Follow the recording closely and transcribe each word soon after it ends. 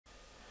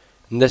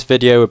In this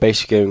video we're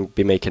basically going to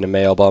be making a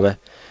mail bomber.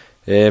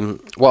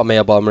 What a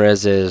mail bomber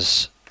is,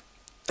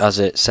 as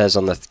it says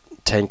on the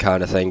tin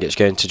kind of thing, it's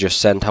going to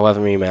just send however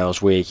many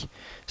emails we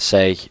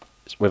say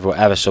with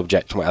whatever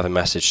subject and whatever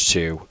message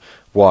to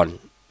an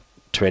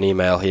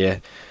email here.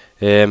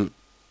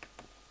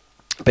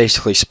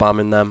 Basically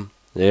spamming them.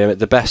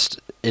 The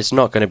best, it's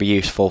not going to be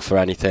useful for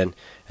any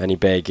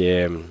big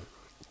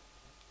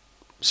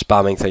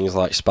spamming things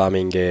like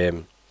spamming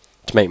to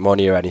make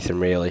money or anything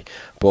really,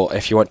 but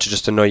if you want to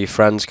just annoy your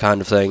friends kind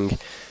of thing,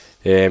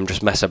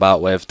 just mess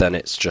about with, then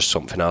it's just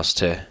something else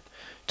to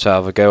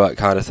have a go at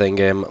kind of thing.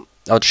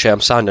 I'll just show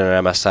I'm signed in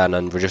an MSN,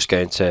 and we're just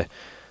going to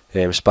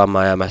spam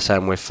my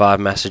MSN with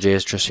 5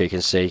 messages just so you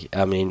can see.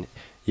 I mean,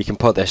 you can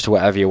put this to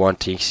whatever you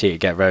want, and you can see it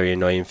get very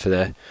annoying for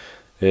the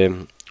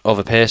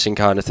other person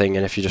kind of thing,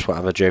 and if you just want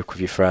to have a joke with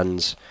your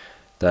friends,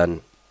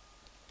 then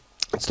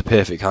it's the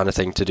perfect kind of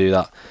thing to do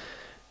that.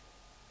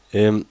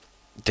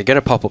 They're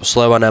going to pop up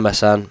slow on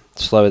MSN,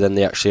 slower than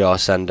they actually are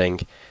sending.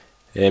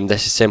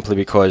 This is simply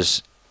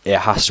because it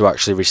has to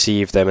actually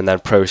receive them and then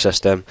process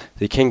them.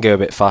 They can go a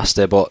bit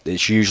faster, but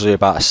it's usually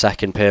about a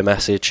second per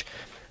message.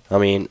 I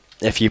mean,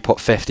 if you put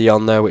 50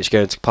 on though, it's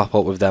going to pop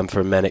up with them for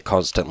a minute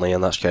constantly,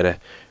 and that's going to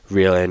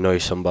really annoy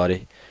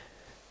somebody.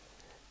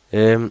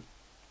 Yeah,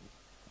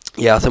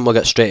 I think we'll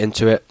get straight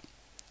into it.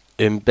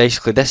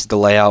 Basically, this is the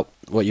layout,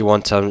 what you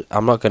want. I'm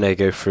not going to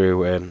go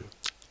through,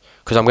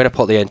 because I'm going to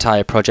put the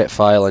entire project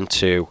file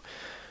into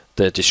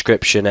the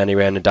description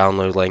anyway and a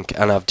download link,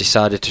 and I've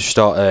decided to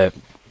start a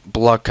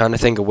blog kind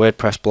of thing, a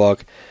WordPress blog.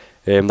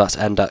 That's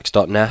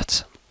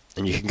endax.net,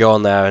 and you can go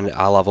on there and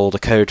I'll have all the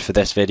code for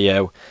this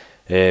video,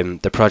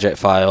 the project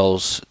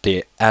files,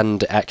 the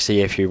exe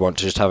if you want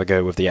to just have a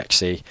go with the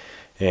exe,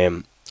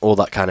 all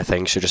that kind of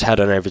thing. So just head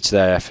on over to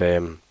there if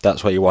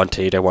that's what you want,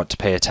 and you don't want to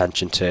pay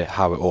attention to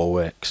how it all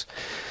works.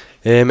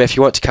 If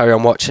you want to carry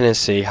on watching and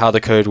see how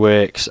the code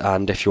works,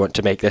 and if you want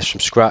to make this from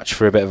scratch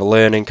for a bit of a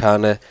learning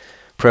kind of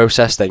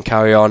process, then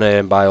carry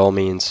on by all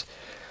means.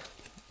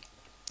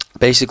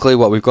 Basically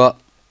what we've got,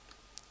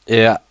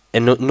 in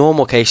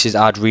normal cases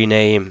I'd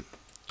rename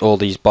all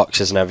these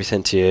boxes and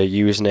everything to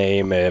your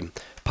username,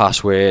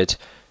 password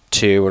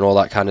 2 and all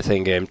that kind of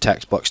thing,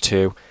 text box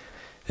 2,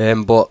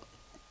 but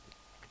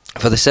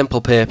for the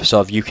simple purpose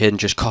of you can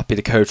just copy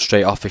the code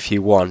straight off if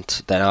you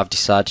want, then I've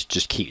decided to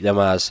just keep them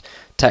as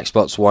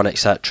textbox 1,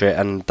 etc.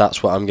 And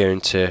that's what I'm going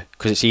to,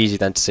 because it's easy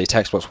then to say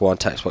textbox 1,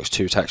 textbox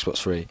 2, textbox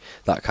 3,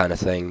 that kind of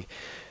thing,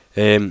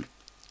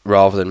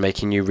 rather than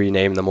making you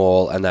rename them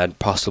all and then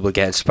possibly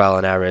getting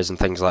spelling errors and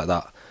things like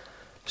that.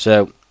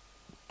 So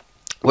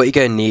what you're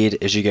going to need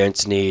is you're going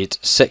to need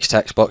 6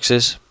 text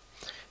boxes.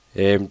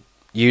 Gmail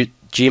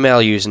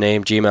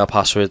username, Gmail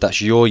password,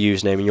 that's your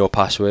username and your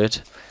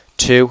password.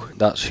 2,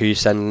 that's who you're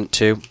sending it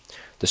to.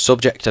 The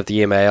subject of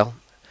the email.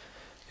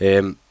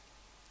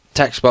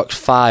 Text box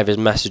 5 is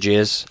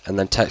messages, and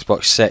then text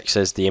box 6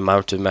 is the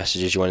amount of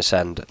messages you want to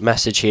send.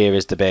 Message here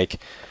is the big,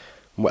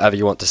 whatever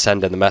you want to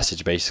send in the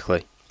message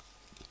basically.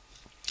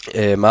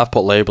 I've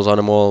put labels on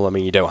them all. I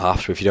mean, you don't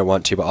have to if you don't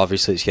want to, but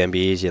obviously it's going to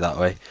be easier that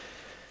way.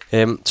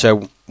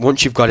 So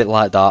once you've got it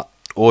like that,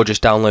 or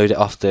just download it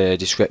off the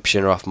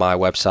description or off my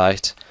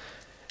website,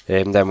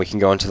 then we can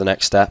go on to the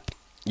next step.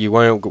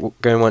 You're going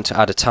to want to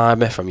add a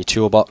timer from your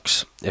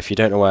toolbox. If you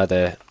don't know where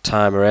the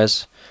timer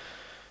is,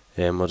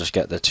 we'll just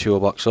get the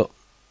toolbox up.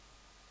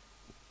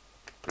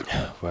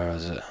 Where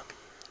is it?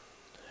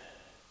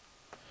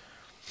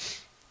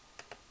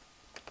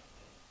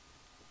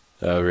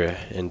 Oh,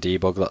 in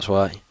debug, that's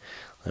why.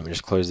 Let me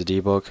just close the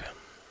debug.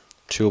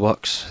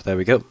 Toolbox, there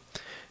we go.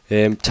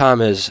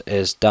 Timers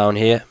is down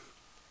here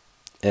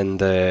in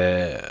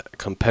the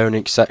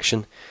components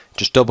section.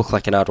 Just double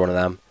click and add one of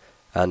them,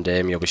 and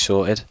you'll be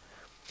sorted.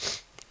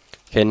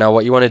 Okay, now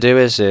what you want to do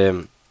is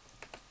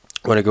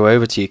want to go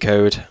over to your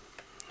code.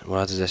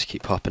 Why does this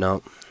keep popping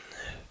out?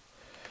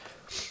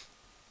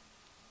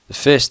 The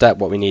first step,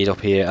 what we need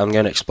up here, I'm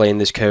going to explain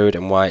this code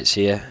and why it's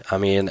here. I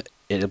mean,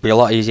 it'll be a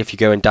lot easier if you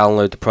go and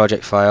download the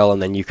project file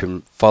and then you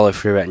can follow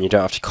through it and you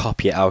don't have to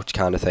copy it out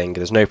kind of thing.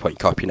 There's no point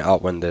copying it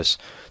out when there's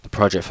the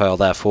project file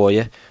there for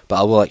you, but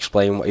I will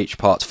explain what each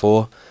part's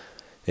for.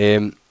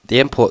 The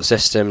import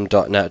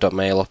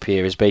system.net.mail up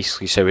here is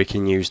basically so we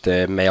can use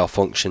the mail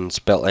functions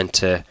built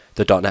into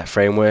the .NET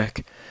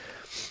framework.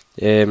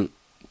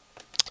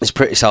 It's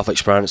pretty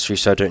self-explanatory,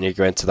 so I don't need to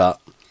go into that.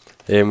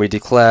 We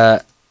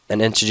declare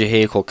an integer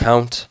here called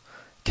count.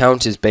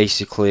 Count is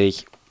basically,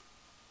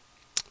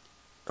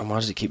 and why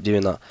does it keep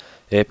doing that?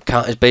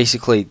 Count is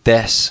basically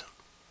this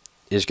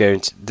is going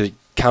to, the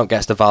count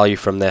gets the value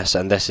from this,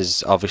 and this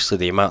is obviously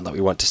the amount that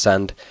we want to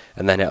send,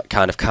 and then it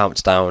kind of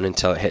counts down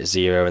until it hits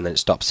 0 and then it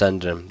stops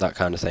sending them, that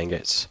kind of thing.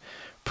 It's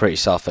pretty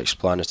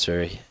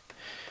self-explanatory.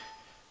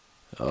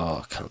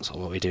 Oh, cancel,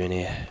 what are we doing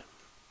here?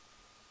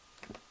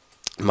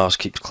 Mouse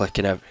keeps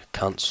clicking out,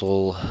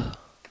 cancel.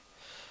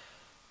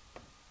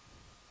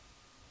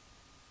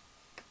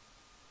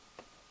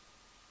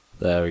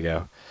 There we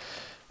go.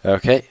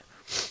 Okay.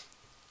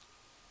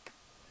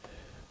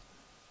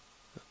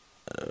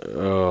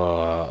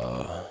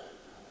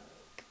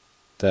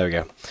 There we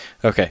go.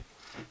 Okay.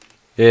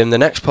 The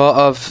next part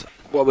of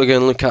what we're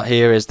going to look at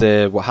here is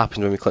what happens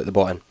when we click the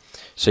button.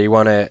 So you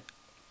want to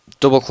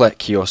double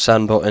click your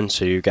send button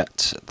so you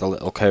get the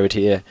little code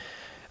here,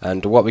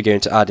 and what we're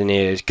going to add in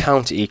here is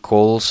count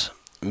equals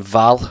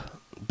val.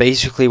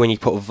 Basically, when you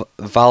put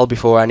val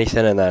before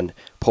anything and then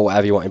put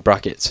whatever you want in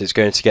brackets, it's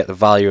going to get the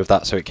value of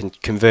that, so it can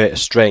convert a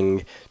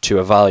string to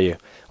a value.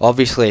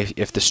 Obviously,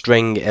 if the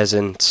string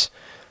isn't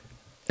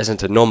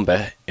a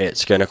number,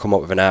 it's going to come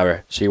up with an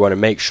error. So you want to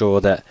make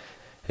sure that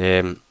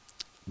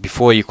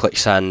before you click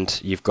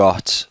send, you've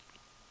got,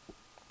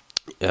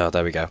 oh,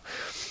 there we go.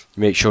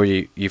 Make sure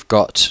you've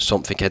got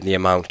something in the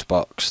amount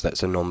box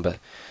that's a number.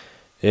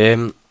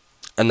 And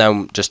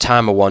then just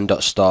timer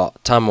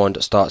 1.start. Timer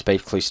 1.start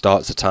basically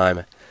starts the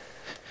timer.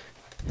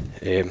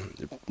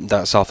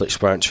 That's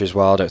self-explanatory as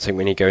well. I don't think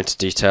we need to go into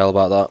detail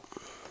about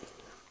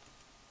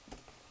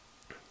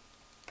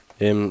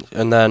that. And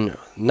then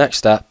next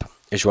step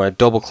is you want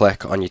to double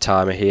click on your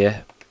timer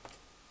here,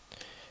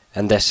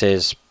 and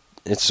it's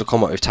to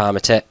come up with timer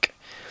tick.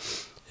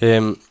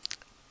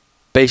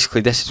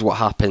 Basically, this is what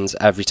happens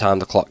every time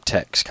the clock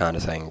ticks, kind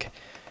of thing.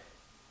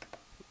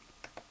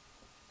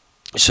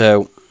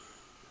 So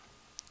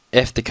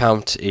if the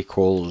count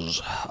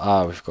equals,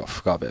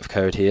 forgot a bit of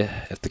code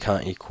here. If the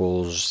count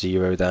equals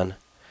 0, then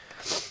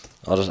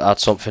I'll just add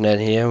something in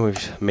here.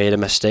 We've made a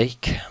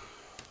mistake.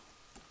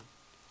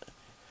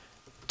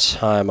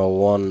 Timer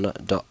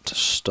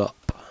 1.stop,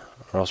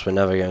 or else we're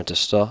never going to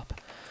stop.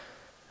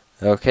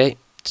 Okay,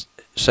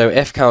 so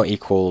if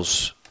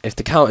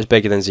the count is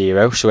bigger than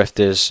 0, so if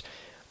there's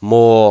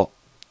more,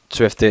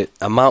 so if the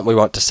amount we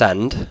want to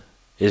send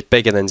is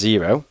bigger than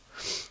 0,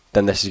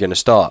 then this is going to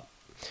start.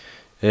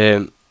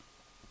 This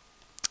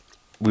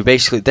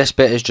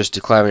bit is just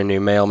declaring a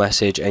new mail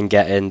message and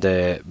getting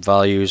the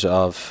values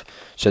of,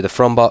 so the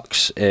from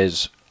box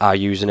is our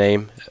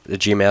username, the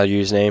Gmail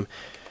username.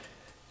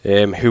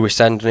 Who we're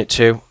sending it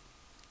to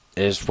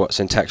is what's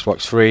in text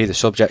box 3, the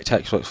subject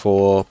text box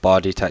 4,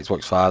 body text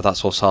box 5.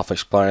 That's all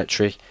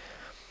self-explanatory.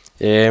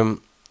 Here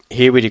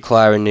we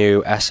declare a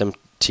new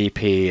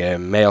SMTP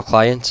mail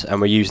client,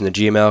 and we're using the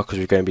Gmail because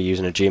we're going to be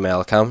using a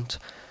Gmail account.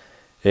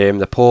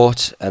 The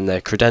port and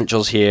the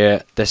credentials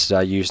here, this is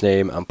our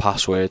username and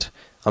password.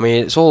 I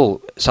mean, it's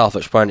all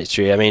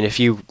self-explanatory. I mean,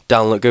 if you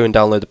go and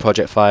download the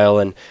project file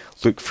and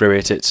look through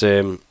it, it's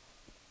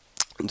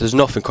there's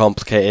nothing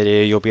complicated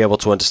here. You'll be able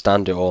to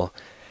understand it all.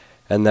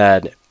 And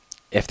then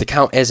if the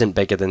count isn't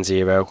bigger than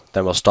 0,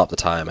 then we'll stop the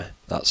timer.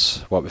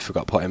 That's what we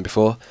forgot to put in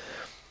before.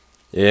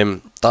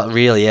 That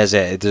really is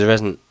it. There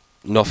isn't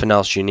nothing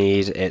else you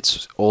need.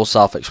 It's all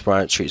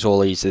self-explanatory. It's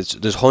all easy.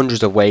 There's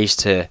hundreds of ways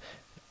to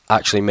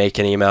actually make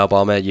an email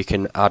bomber. You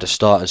can add a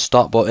start and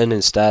stop button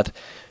instead.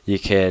 You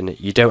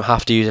don't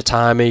have to use a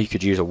timer. You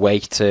could use a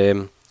wait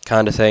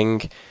kind of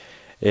thing.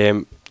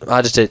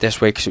 I just did it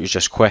this way because it was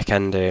just quick,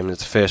 and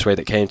it's the first way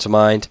that came to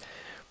mind.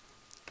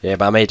 Yeah,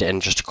 but I made it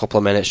in just a couple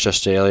of minutes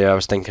just earlier. I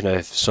was thinking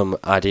of some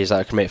ideas that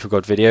I could make for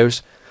good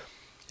videos.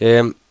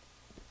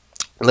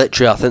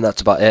 Literally, I think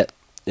that's about it.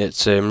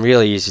 It's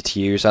really easy to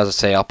use. As I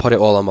say, I'll put it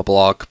all on my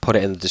blog, put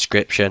it in the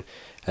description,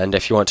 and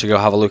if you want to go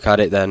have a look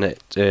at it, then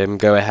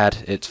go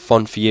ahead. It's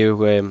fun for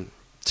you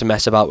to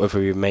mess about with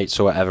your mates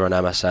or whatever on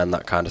MSN,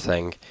 that kind of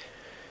thing.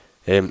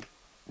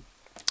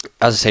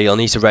 As I say, you'll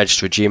need to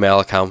register a Gmail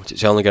account.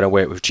 It's only going to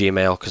work with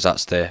Gmail because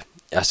that's the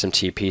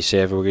SMTP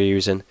server we're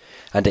using,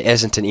 and it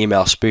isn't an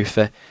email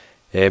spoofer.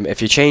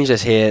 If you change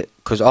this here,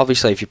 because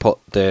obviously if you put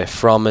the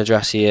from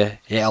address here,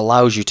 it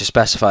allows you to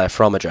specify a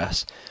from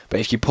address,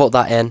 but if you put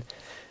that in,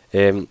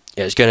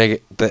 it's going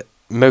to,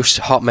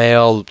 most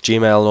Hotmail,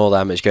 Gmail and all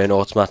them, is going to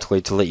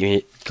automatically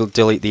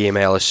delete the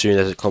email as soon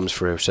as it comes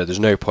through, so there's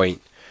no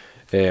point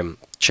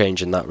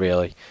changing that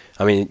really.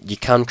 I mean, you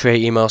can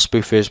create email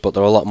spoofers, but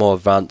they're a lot more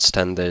advanced,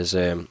 and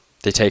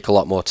they take a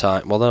lot more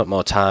time. Well, not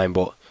more time,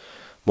 but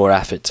more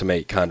effort to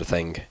make, kind of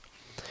thing.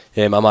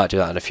 I might do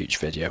that in a future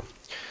video.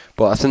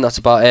 But I think that's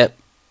about it.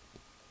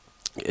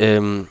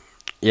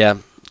 Yeah,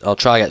 I'll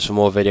try to get some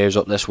more videos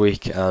up this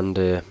week,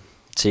 and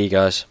see you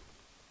guys.